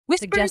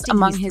Whispers suggesting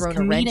among he's his thrown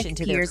a wrench comedic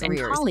into their peers and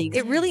careers. colleagues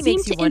It really seem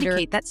makes you to wonder,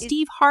 indicate that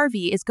Steve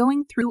Harvey is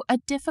going through a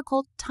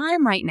difficult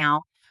time right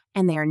now,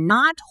 and they are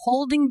not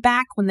holding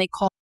back when they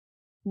call.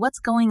 What's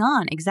going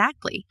on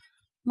exactly?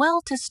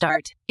 Well, to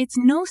start, it's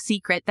no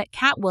secret that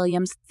Cat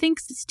Williams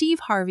thinks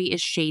Steve Harvey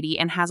is shady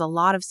and has a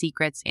lot of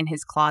secrets in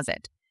his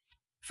closet.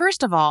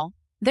 First of all,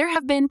 there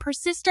have been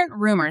persistent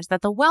rumors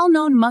that the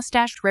well-known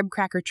mustached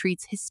ribcracker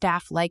treats his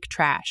staff like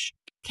trash.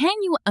 Can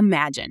you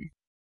imagine?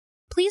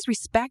 Please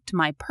respect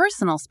my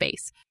personal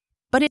space,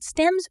 but it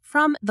stems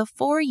from the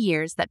 4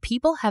 years that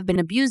people have been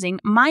abusing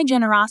my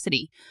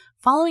generosity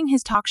following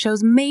his talk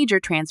show's major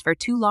transfer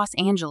to Los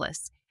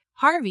Angeles.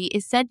 Harvey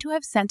is said to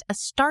have sent a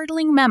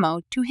startling memo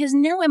to his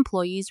new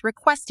employees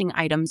requesting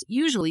items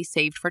usually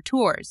saved for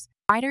tours.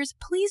 Writers,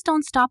 please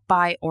don't stop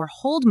by or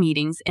hold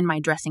meetings in my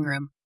dressing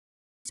room.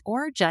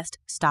 Or just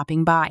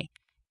stopping by.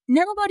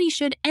 Nobody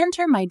should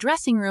enter my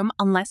dressing room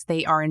unless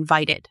they are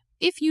invited.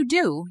 If you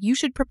do, you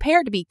should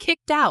prepare to be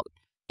kicked out.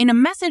 In a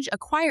message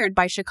acquired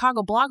by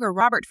Chicago blogger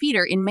Robert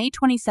Feeder in May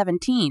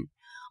 2017,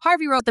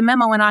 Harvey wrote the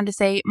memo went on to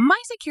say, "My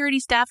security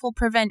staff will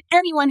prevent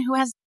anyone who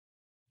has...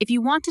 If you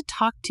want to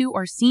talk to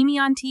or see me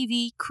on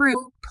TV,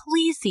 crew,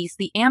 please cease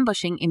the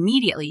ambushing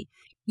immediately.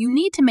 You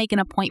need to make an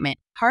appointment."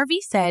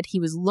 Harvey said he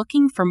was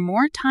looking for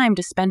more time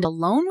to spend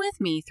alone with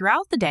me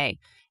throughout the day,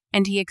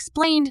 and he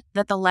explained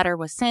that the letter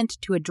was sent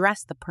to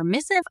address the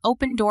permissive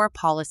open-door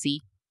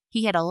policy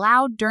he had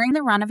allowed during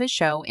the run of his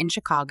show in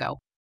Chicago.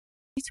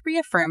 He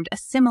reaffirmed a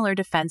similar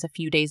defense a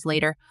few days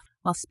later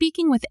while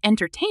speaking with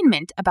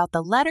Entertainment about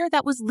the letter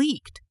that was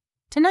leaked.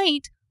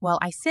 "Tonight, while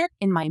I sit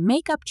in my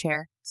makeup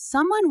chair,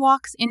 someone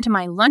walks into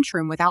my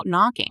lunchroom without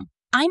knocking.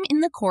 I'm in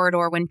the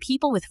corridor when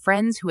people with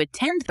friends who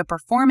attend the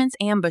performance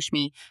ambush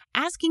me,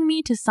 asking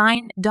me to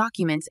sign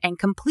documents and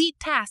complete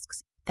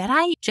tasks that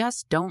I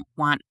just don't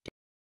want."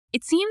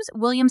 It seems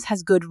Williams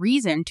has good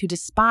reason to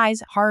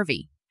despise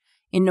Harvey.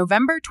 In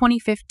November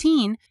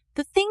 2015,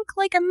 the Think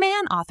Like a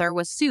Man author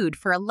was sued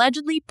for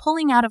allegedly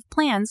pulling out of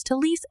plans to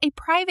lease a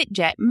private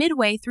jet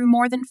midway through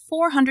more than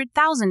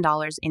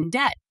 $400,000 in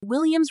debt.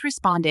 Williams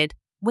responded,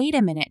 "Wait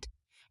a minute.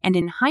 And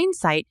in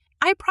hindsight,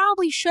 I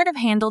probably should have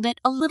handled it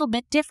a little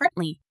bit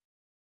differently."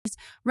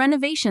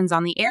 Renovations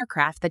on the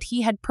aircraft that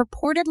he had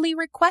purportedly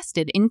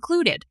requested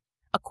included,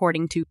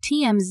 according to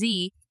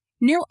TMZ,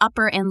 new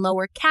upper and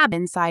lower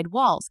cabin side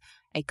walls,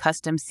 a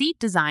custom seat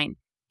design,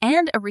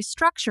 and a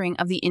restructuring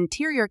of the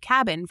interior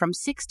cabin from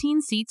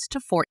 16 seats to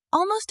 4.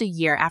 Almost a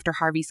year after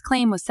Harvey's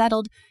claim was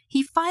settled,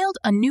 he filed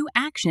a new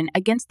action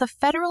against the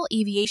Federal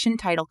Aviation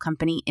Title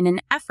Company in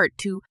an effort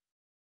to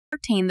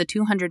obtain the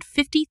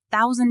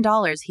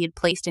 $250,000 he had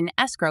placed in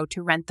escrow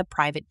to rent the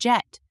private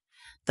jet.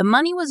 The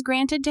money was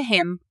granted to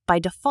him by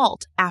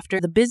default after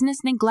the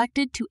business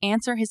neglected to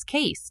answer his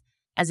case,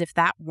 as if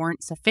that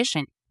weren't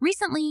sufficient.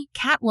 Recently,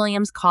 Cat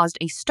Williams caused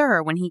a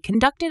stir when he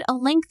conducted a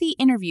lengthy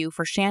interview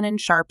for Shannon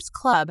Sharpe's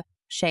club,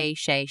 Shay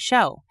Shay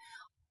Show.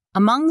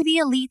 Among the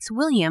elites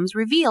Williams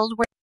revealed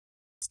were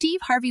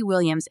Steve Harvey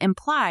Williams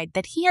implied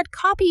that he had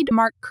copied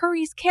Mark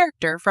Curry's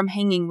character from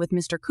Hanging with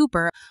Mr.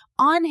 Cooper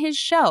on his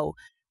show,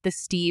 The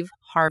Steve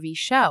Harvey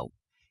Show.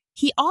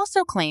 He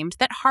also claimed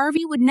that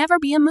Harvey would never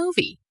be a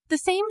movie, the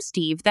same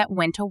Steve that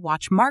went to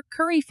watch Mark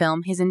Curry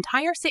film his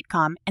entire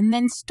sitcom and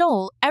then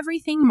stole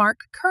everything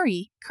Mark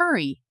Curry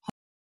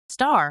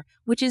star,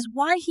 which is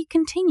why he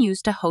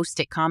continues to host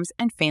sitcoms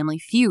and Family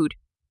Feud.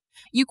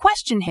 You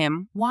question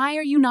him, "Why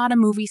are you not a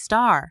movie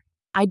star?"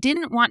 "I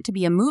didn't want to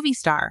be a movie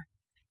star."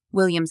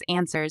 Williams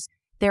answers,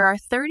 "There are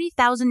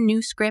 30,000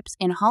 new scripts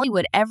in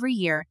Hollywood every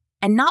year,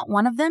 and not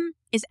one of them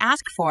is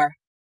asked for.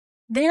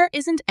 There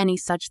isn't any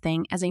such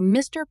thing as a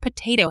Mr.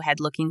 Potato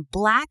Head-looking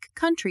black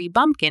country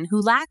bumpkin who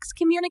lacks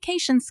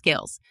communication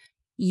skills.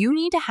 You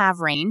need to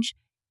have range."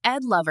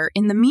 Ed Lover,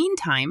 in the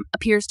meantime,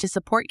 appears to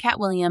support Cat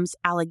Williams'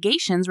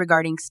 allegations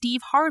regarding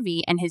Steve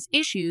Harvey and his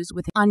issues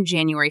with him. On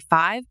January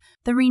 5,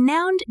 the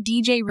renowned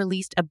DJ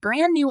released a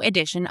brand new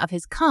edition of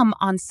his Come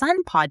On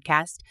Sun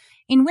podcast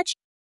in which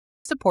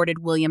he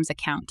supported Williams'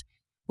 account,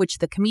 which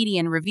the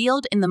comedian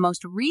revealed in the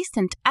most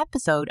recent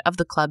episode of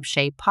the Club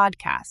Shay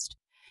podcast.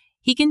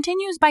 He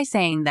continues by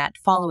saying that,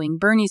 following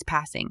Bernie's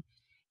passing,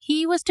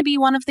 he was to be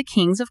one of the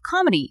Kings of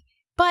Comedy,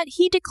 but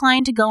he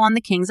declined to go on the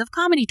Kings of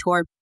Comedy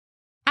tour.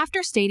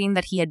 After stating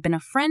that he had been a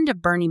friend of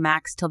Bernie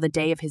Mac's till the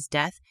day of his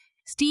death,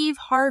 Steve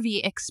Harvey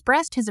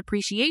expressed his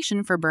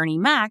appreciation for Bernie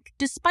Mac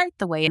despite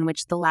the way in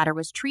which the latter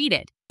was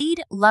treated.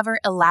 Ed Lover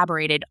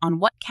elaborated on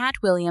what Cat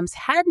Williams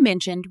had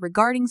mentioned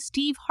regarding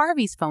Steve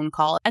Harvey's phone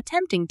call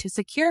attempting to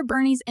secure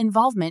Bernie's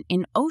involvement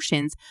in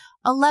Ocean's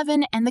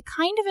 11 and the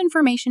kind of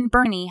information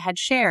Bernie had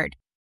shared.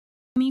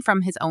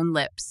 From his own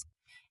lips.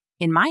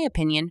 In my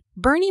opinion,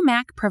 Bernie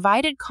Mac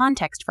provided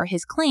context for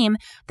his claim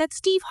that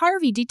Steve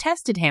Harvey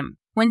detested him.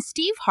 When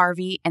Steve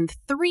Harvey and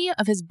 3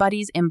 of his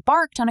buddies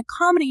embarked on a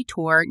comedy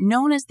tour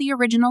known as the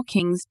Original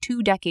Kings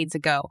 2 decades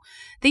ago,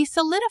 they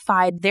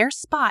solidified their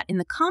spot in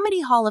the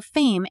Comedy Hall of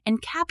Fame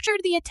and captured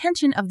the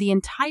attention of the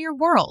entire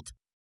world.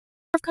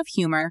 Of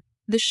humor,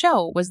 the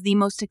show was the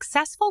most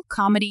successful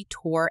comedy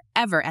tour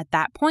ever at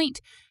that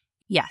point.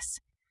 Yes,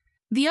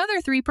 The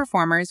other three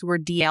performers were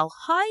DL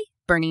High,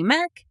 Bernie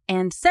Mac,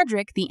 and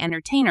Cedric the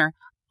Entertainer,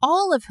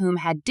 all of whom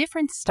had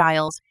different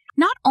styles.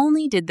 Not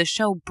only did the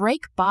show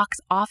break box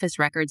office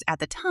records at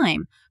the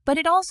time, but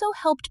it also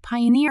helped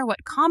pioneer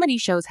what comedy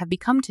shows have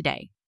become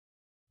today,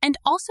 and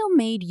also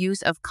made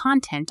use of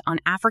content on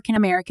African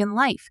American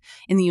life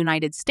in the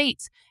United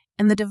States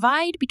and the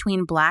divide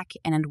between black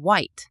and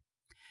white.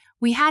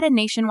 We had a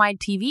nationwide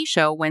TV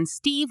show when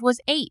Steve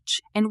was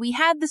H, and we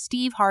had the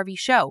Steve Harvey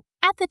Show.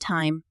 At the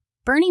time,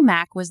 Bernie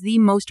Mac was the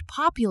most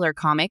popular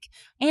comic,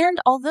 and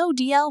although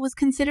DL was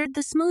considered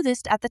the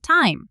smoothest at the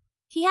time,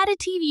 he had a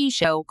TV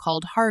show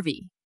called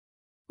Harvey,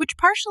 which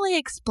partially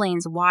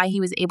explains why he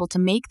was able to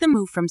make the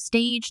move from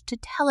stage to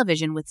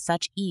television with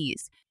such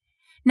ease.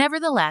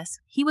 Nevertheless,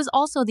 he was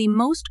also the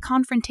most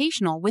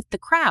confrontational with the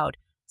crowd,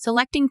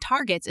 selecting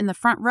targets in the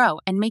front row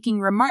and making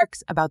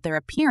remarks about their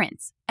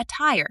appearance,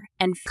 attire,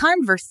 and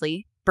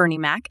conversely, Bernie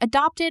Mac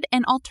adopted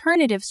an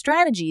alternative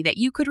strategy that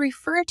you could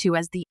refer to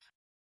as the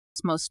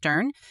most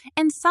stern,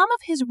 and some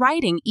of his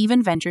writing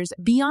even ventures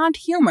beyond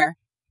humor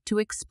to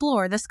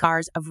explore the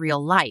scars of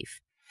real life.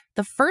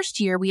 The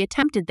first year we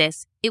attempted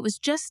this, it was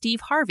just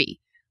Steve Harvey,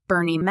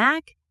 Bernie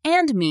Mac,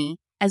 and me,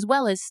 as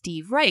well as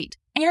Steve Wright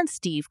and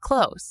Steve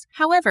Close.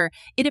 However,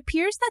 it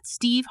appears that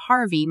Steve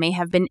Harvey may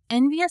have been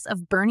envious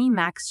of Bernie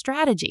Mac's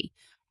strategy,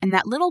 and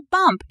that little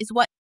bump is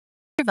what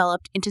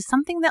developed into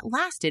something that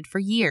lasted for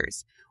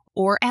years.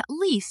 Or at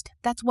least,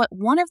 that's what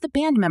one of the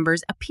band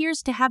members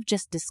appears to have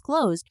just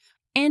disclosed,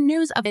 and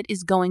news of it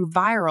is going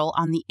viral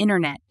on the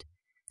internet.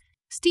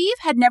 Steve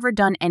had never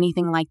done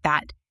anything like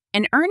that,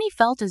 and Ernie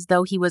felt as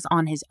though he was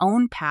on his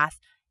own path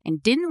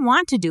and didn't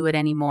want to do it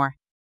anymore.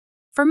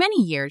 For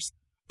many years,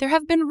 there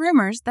have been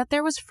rumors that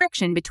there was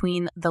friction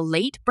between the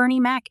late Bernie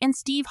Mac and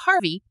Steve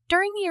Harvey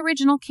during the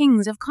original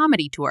Kings of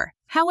Comedy tour.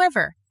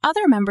 However,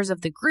 other members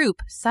of the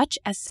group, such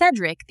as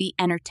Cedric the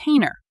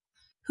Entertainer,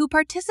 who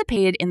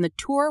participated in the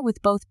tour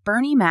with both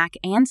Bernie Mac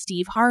and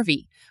Steve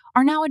Harvey,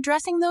 are now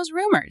addressing those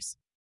rumors.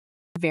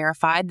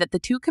 Verified that the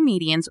two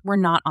comedians were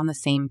not on the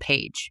same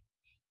page.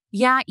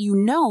 Yeah,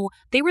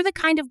 they were the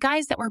kind of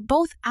guys that were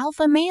both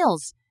alpha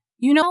males.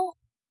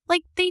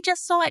 Like they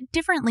just saw it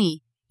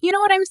differently. You know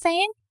what I'm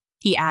saying?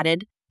 He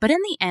added, but in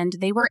the end,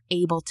 they were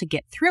able to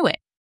get through it.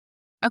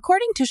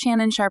 According to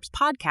Shannon Sharp's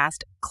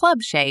podcast,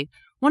 Club Shay,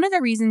 one of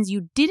the reasons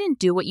you didn't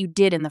do what you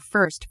did in the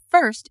first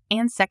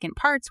and second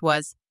parts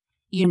was,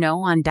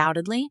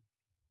 undoubtedly,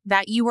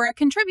 that you were a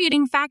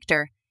contributing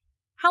factor.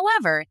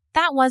 However,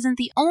 that wasn't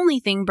the only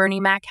thing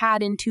Bernie Mac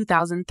had in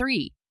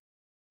 2003.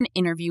 An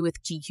interview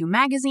with GQ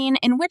magazine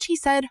in which he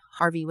said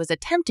Harvey was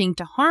attempting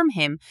to harm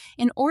him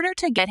in order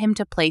to get him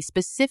to play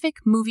specific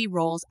movie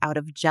roles out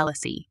of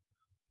jealousy.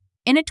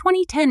 In a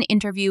 2010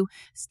 interview,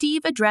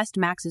 Steve addressed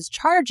Max's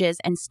charges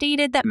and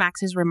stated that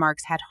Max's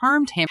remarks had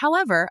harmed him.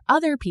 However,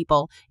 other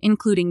people,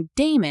 including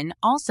Damon,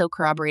 also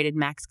corroborated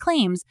Max's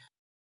claims.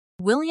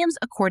 Williams,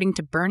 according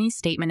to Bernie's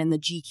statement in the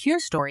GQ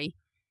story,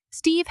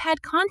 Steve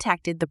had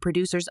contacted the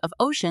producers of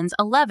Ocean's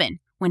 11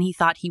 when he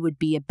thought he would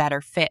be a better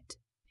fit.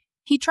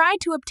 He tried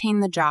to obtain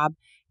the job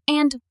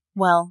and,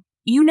 well,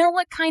 you know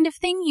what kind of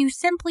thing you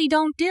simply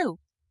don't do.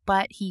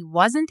 But he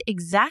wasn't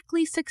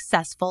exactly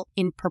successful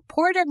in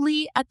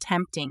purportedly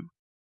attempting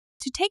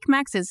to take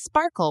Max's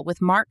sparkle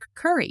with Mark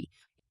Curry.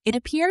 It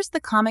appears the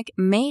comic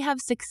may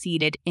have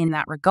succeeded in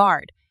that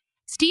regard.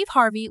 Steve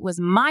Harvey was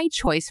my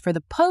choice for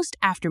the post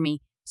after me,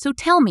 so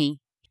tell me.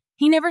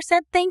 He never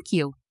said thank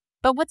you.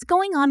 But what's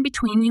going on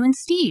between you and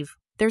Steve?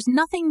 There's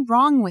nothing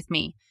wrong with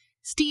me.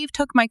 Steve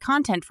took my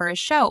content for a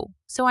show,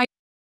 so I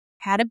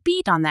had a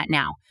beat on that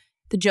now.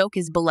 The joke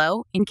is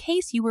below, in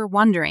case you were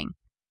wondering.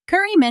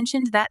 Curry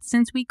mentioned that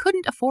since we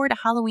couldn't afford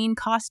a Halloween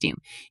costume,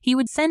 he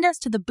would send us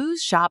to the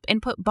booze shop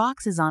and put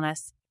boxes on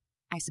us.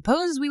 I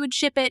suppose we would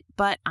ship it,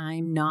 but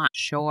I'm not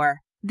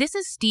sure. This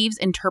is Steve's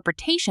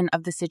interpretation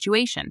of the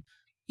situation.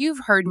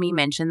 You've heard me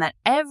mention that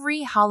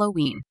every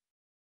Halloween,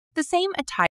 the same attire